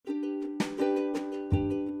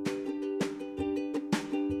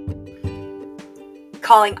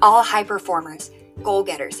calling all high performers, goal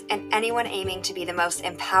getters, and anyone aiming to be the most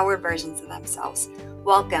empowered versions of themselves.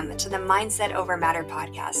 Welcome to the Mindset Over Matter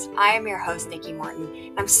podcast. I am your host, Nikki Morton,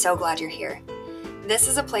 and I'm so glad you're here. This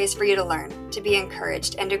is a place for you to learn, to be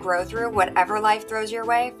encouraged, and to grow through whatever life throws your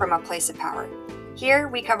way from a place of power. Here,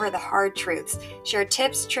 we cover the hard truths, share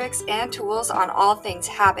tips, tricks, and tools on all things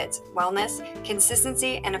habits, wellness,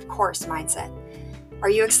 consistency, and of course, mindset. Are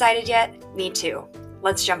you excited yet? Me too.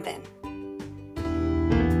 Let's jump in.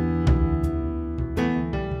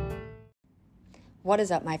 What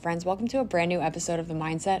is up, my friends? Welcome to a brand new episode of the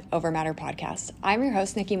Mindset Over Matter podcast. I'm your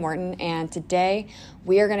host, Nikki Morton, and today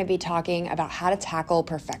we are going to be talking about how to tackle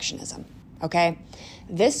perfectionism, okay?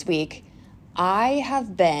 This week, I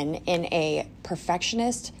have been in a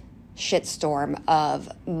perfectionist shitstorm of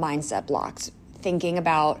mindset blocks, thinking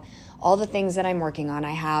about all the things that I'm working on.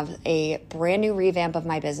 I have a brand new revamp of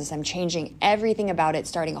my business. I'm changing everything about it,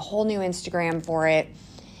 starting a whole new Instagram for it.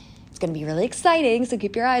 It's going to be really exciting, so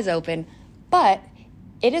keep your eyes open. But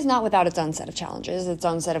it is not without its own set of challenges, its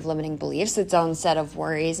own set of limiting beliefs, its own set of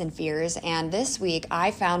worries and fears. And this week,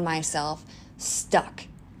 I found myself stuck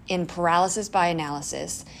in paralysis by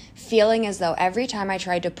analysis, feeling as though every time I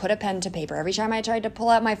tried to put a pen to paper, every time I tried to pull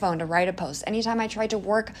out my phone to write a post, anytime I tried to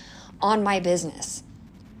work on my business,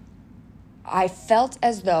 I felt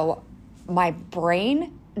as though my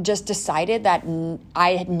brain just decided that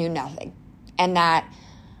I knew nothing and that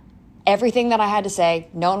everything that I had to say,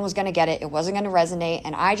 no one was going to get it. It wasn't going to resonate.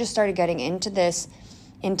 And I just started getting into this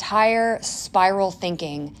entire spiral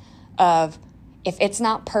thinking of, if it's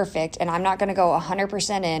not perfect and I'm not going to go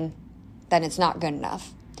 100% in, then it's not good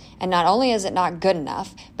enough. And not only is it not good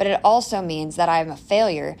enough, but it also means that I'm a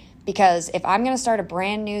failure, because if I'm going to start a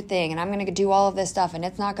brand new thing and I'm going to do all of this stuff and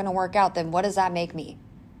it's not going to work out, then what does that make me?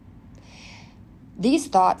 These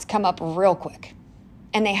thoughts come up real quick,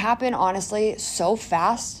 and they happen, honestly, so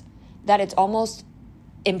fast that it's almost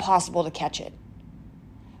impossible to catch it.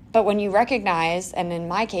 But when you recognize, and in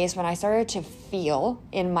my case, when I started to feel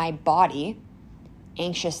in my body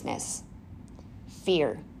anxiousness,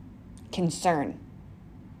 fear, concern,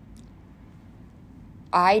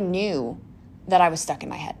 I knew that I was stuck in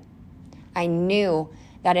my head. I knew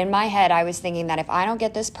that in my head, I was thinking that if I don't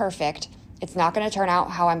get this perfect, it's not going to turn out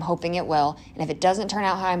how I'm hoping it will. And if it doesn't turn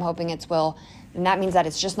out how I'm hoping it will, then that means that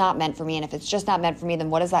it's just not meant for me. And if it's just not meant for me, then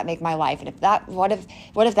what does that make my life? And what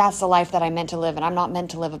if that's the life that I'm meant to live, and I'm not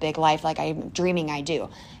meant to live a big life like I'm dreaming I do?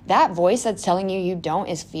 That voice that's telling you you don't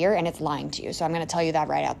is fear, and it's lying to you. So I'm going to tell you that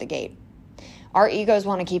right out the gate. Our egos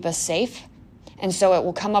want to keep us safe, and so it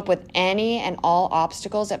will come up with any and all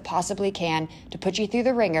obstacles it possibly can to put you through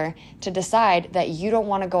the ringer, to decide that you don't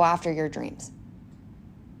want to go after your dreams.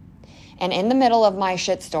 And in the middle of my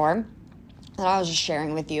shitstorm that I was just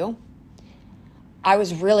sharing with you, I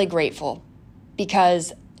was really grateful,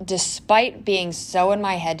 because despite being so in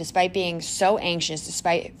my head, despite being so anxious,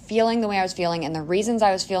 despite feeling the way I was feeling and the reasons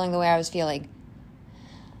I was feeling the way I was feeling,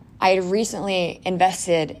 I had recently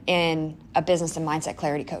invested in a business and mindset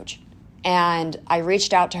clarity coach. And I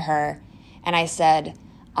reached out to her and I said,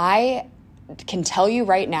 I can tell you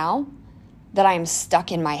right now that I am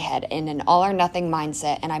stuck in my head in an all or nothing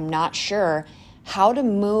mindset, and I'm not sure how to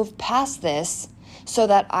move past this so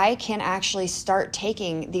that I can actually start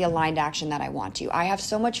taking the aligned action that I want to. I have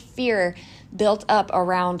so much fear built up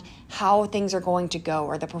around how things are going to go,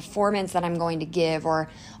 or the performance that I'm going to give, or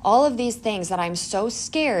all of these things, that I'm so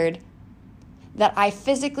scared that I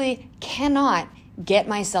physically cannot get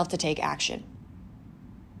myself to take action.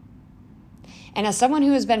 And as someone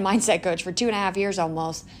who has been mindset coach for 2.5 years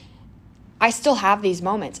almost, I still have these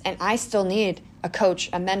moments, and I still need a coach,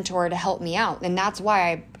 a mentor to help me out. And that's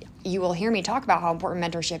why you will hear me talk about how important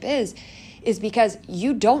mentorship is because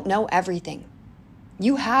you don't know everything.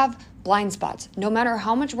 You have blind spots. No matter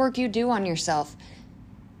how much work you do on yourself,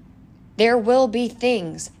 there will be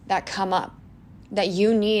things that come up that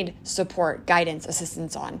you need support, guidance,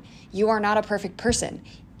 assistance on. You are not a perfect person.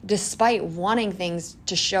 Despite wanting things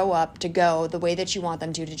to show up, to go the way that you want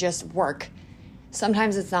them to just work,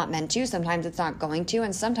 sometimes it's not meant to, sometimes it's not going to,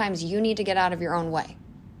 and sometimes you need to get out of your own way.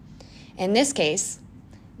 In this case,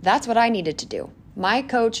 that's what I needed to do. My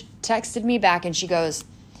coach texted me back and she goes,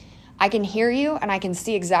 I can hear you and I can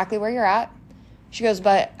see exactly where you're at. She goes,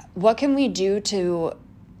 but what can we do to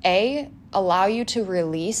A, allow you to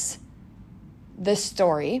release this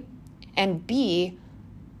story, and B,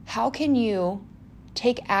 how can you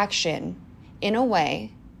take action in a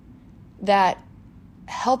way that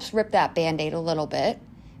helps rip that Band-Aid a little bit,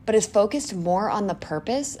 but is focused more on the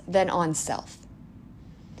purpose than on self?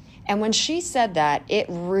 And when she said that, it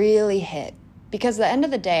really hit, because at the end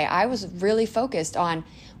of the day, I was really focused on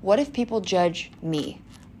What if people judge me?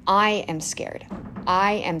 I am scared.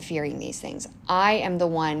 I am fearing these things. I am the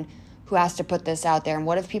one who has to put this out there. And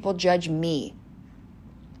what if people judge me?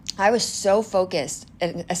 I was so focused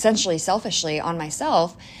and essentially selfishly on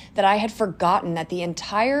myself that I had forgotten that the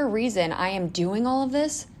entire reason I am doing all of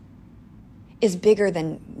this is bigger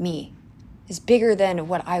than me, is bigger than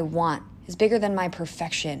what I want, is bigger than my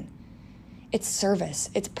perfection. It's service,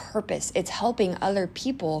 it's purpose, it's helping other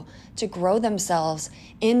people to grow themselves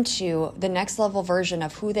into the next level version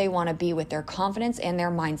of who they want to be with their confidence and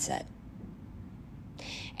their mindset.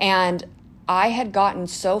 And I had gotten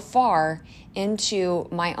so far into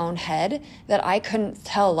my own head that I couldn't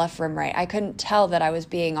tell left from right. I couldn't tell that I was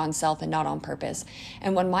being on self and not on purpose.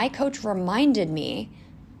 And when my coach reminded me,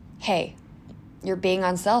 hey, you're being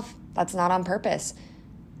on self, that's not on purpose.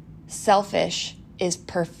 Selfish is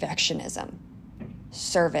perfectionism.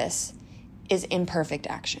 Service is imperfect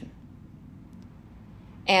action.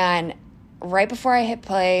 And right before I hit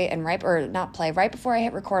play and right before I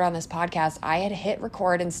hit record on this podcast, I had hit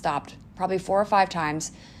record and stopped probably 4 or 5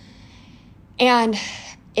 times. And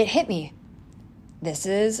it hit me. This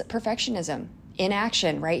is perfectionism in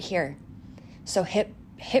action right here. So hit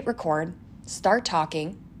record, start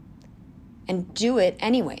talking, and do it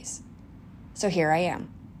anyways. So here I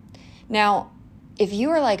am. Now, if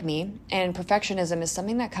you are like me and perfectionism is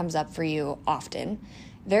something that comes up for you often,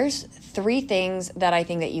 there's 3 things that I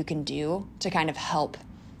think that you can do to kind of help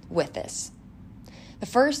with this. The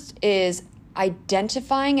first is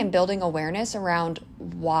identifying and building awareness around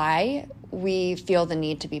why we feel the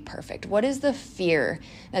need to be perfect. What is the fear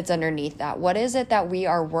that's underneath that? What is it that we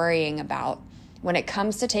are worrying about when it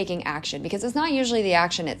comes to taking action? Because it's not usually the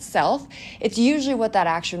action itself. It's usually what that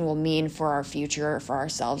action will mean for our future, or for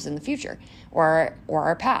ourselves in the future, or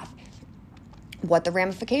our path, what the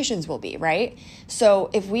ramifications will be, right? So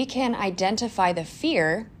if we can identify the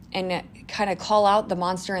fear and kind of call out the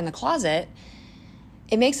monster in the closet,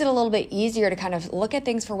 it makes it a little bit easier to kind of look at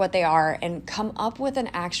things for what they are and come up with an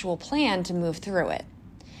actual plan to move through it.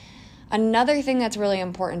 Another thing that's really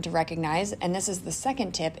important to recognize, and this is the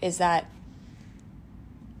second tip, is that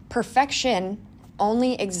perfection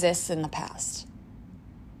only exists in the past.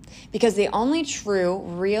 Because the only true,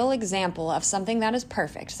 real example of something that is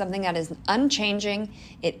perfect, something that is unchanging,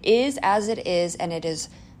 it is as it is, and it is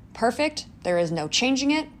perfect, there is no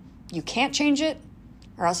changing it, you can't change it,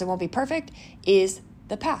 or else it won't be perfect, is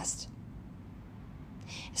the past.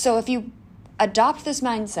 So if you adopt this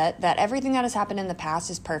mindset that everything that has happened in the past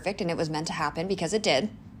is perfect and it was meant to happen because it did,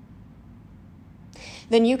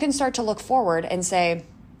 then you can start to look forward and say,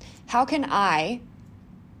 how can I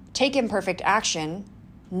take imperfect action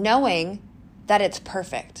knowing that it's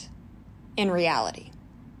perfect in reality?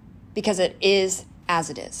 Because it is as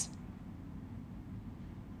it is.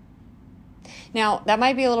 Now, that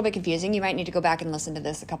might be a little bit confusing. You might need to go back and listen to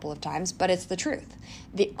this a couple of times, but it's the truth.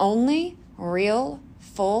 The only real,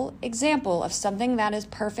 full example of something that is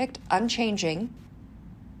perfect, unchanging,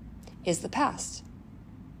 is the past.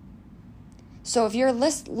 So if you're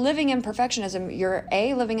living in perfectionism, you're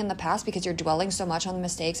living in the past because you're dwelling so much on the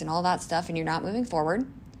mistakes and all that stuff and you're not moving forward.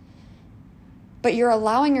 But you're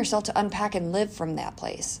allowing yourself to unpack and live from that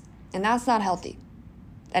place. And that's not healthy.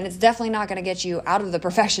 And it's definitely not going to get you out of the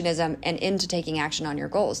perfectionism and into taking action on your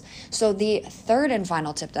goals. So the third and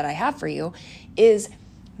final tip that I have for you is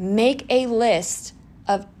make a list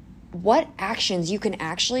of what actions you can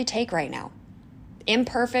actually take right now,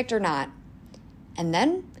 imperfect or not, and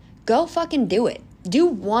then go fucking do it. Do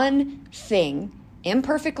one thing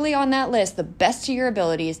imperfectly on that list, the best to your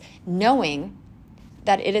abilities, knowing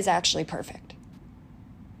that it is actually perfect.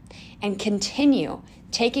 And continue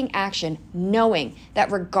taking action, knowing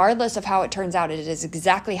that regardless of how it turns out, it is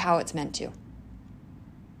exactly how it's meant to.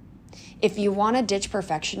 If you want to ditch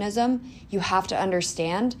perfectionism, you have to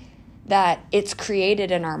understand that it's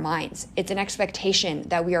created in our minds. It's an expectation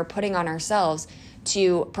that we are putting on ourselves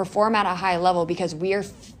to perform at a high level because we are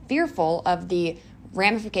fearful of the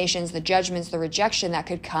ramifications, the judgments, the rejection that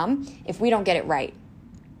could come if we don't get it right.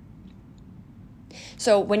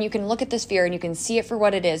 So when you can look at this fear and you can see it for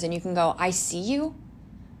what it is and you can go, I see you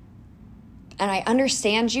and I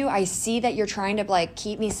understand you. I see that you're trying to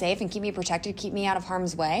keep me safe and keep me protected, keep me out of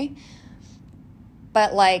harm's way.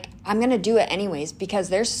 But I'm going to do it anyways because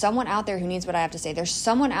there's someone out there who needs what I have to say. There's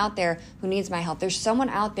someone out there who needs my help. There's someone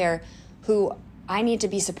out there who I need to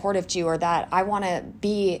be supportive to or that I want to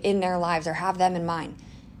be in their lives or have them in mind.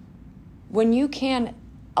 When you can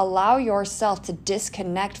allow yourself to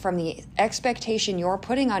disconnect from the expectation you're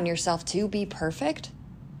putting on yourself to be perfect,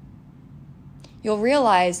 you'll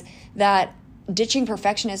realize that ditching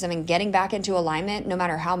perfectionism and getting back into alignment, no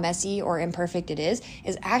matter how messy or imperfect it is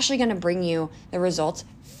actually going to bring you the results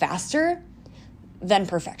faster than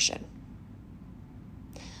perfection.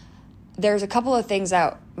 There's a couple of things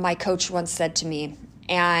that my coach once said to me,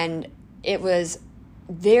 and it was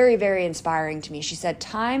very, very inspiring to me. She said,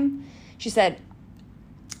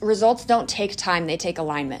 results don't take time, they take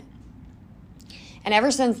alignment. And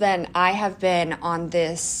ever since then, I have been on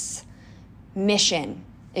this mission,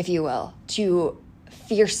 if you will, to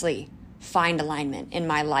fiercely find alignment in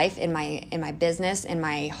my life, in my business, in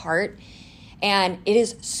my heart. And it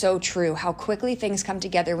is so true how quickly things come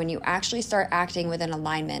together when you actually start acting within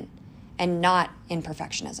alignment and not in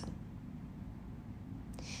perfectionism.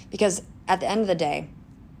 Because at the end of the day,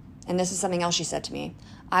 and this is something else she said to me,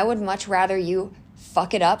 I would much rather you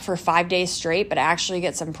fuck it up for 5 days straight but actually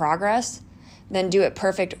get some progress than do it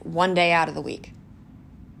perfect 1 day out of the week.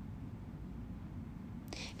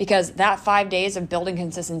 Because that 5 days of building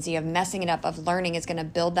consistency, of messing it up, of learning is going to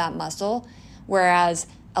build that muscle, whereas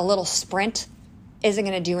a little sprint isn't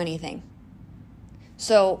going to do anything.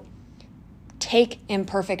 So take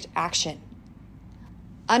imperfect action.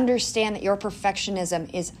 Understand that your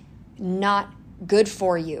perfectionism is not good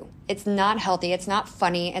for you. It's not healthy. It's not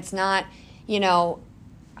funny. It's not,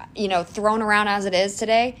 thrown around as it is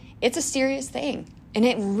today. It's a serious thing. And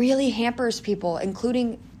it really hampers people,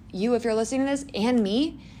 including you if you're listening to this, and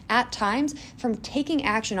me at times, from taking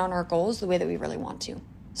action on our goals the way that we really want to.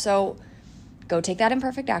 So go take that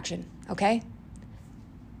imperfect action, okay?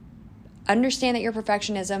 Understand that your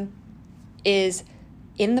perfectionism is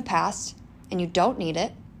in the past and you don't need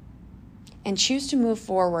it. And choose to move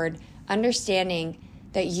forward understanding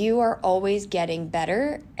that you are always getting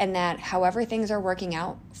better and that however things are working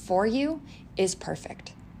out for you is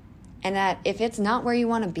perfect. And that if it's not where you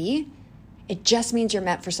want to be, it just means you're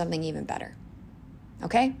meant for something even better.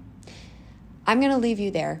 Okay? I'm going to leave you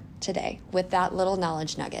there today with that little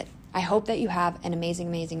knowledge nugget. I hope that you have an amazing,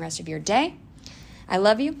 amazing rest of your day. I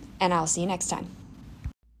love you, and I'll see you next time.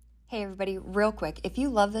 Hey everybody, real quick, if you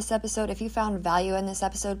love this episode, if you found value in this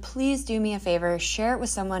episode, please do me a favor, share it with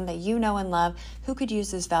someone that you know and love who could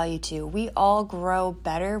use this value too. We all grow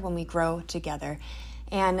better when we grow together.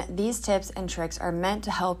 And these tips and tricks are meant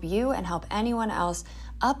to help you and help anyone else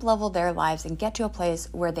up-level their lives and get to a place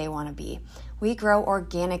where they want to be. We grow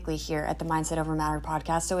organically here at the Mindset Over Matter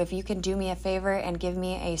podcast. So if you can do me a favor and give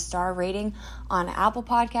me a star rating on Apple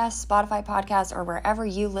Podcasts, Spotify Podcasts, or wherever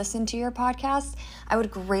you listen to your podcasts, I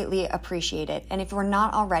would greatly appreciate it. And if you're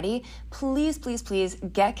not already, please, please, please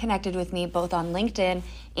get connected with me both on LinkedIn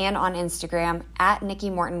and on Instagram at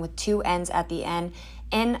Nikki Morton with 2 N's at the end,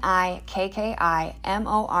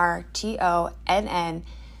 NIKKIMORTONN,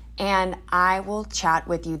 and I will chat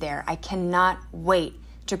with you there. I cannot wait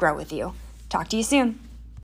to grow with you. Talk to you soon.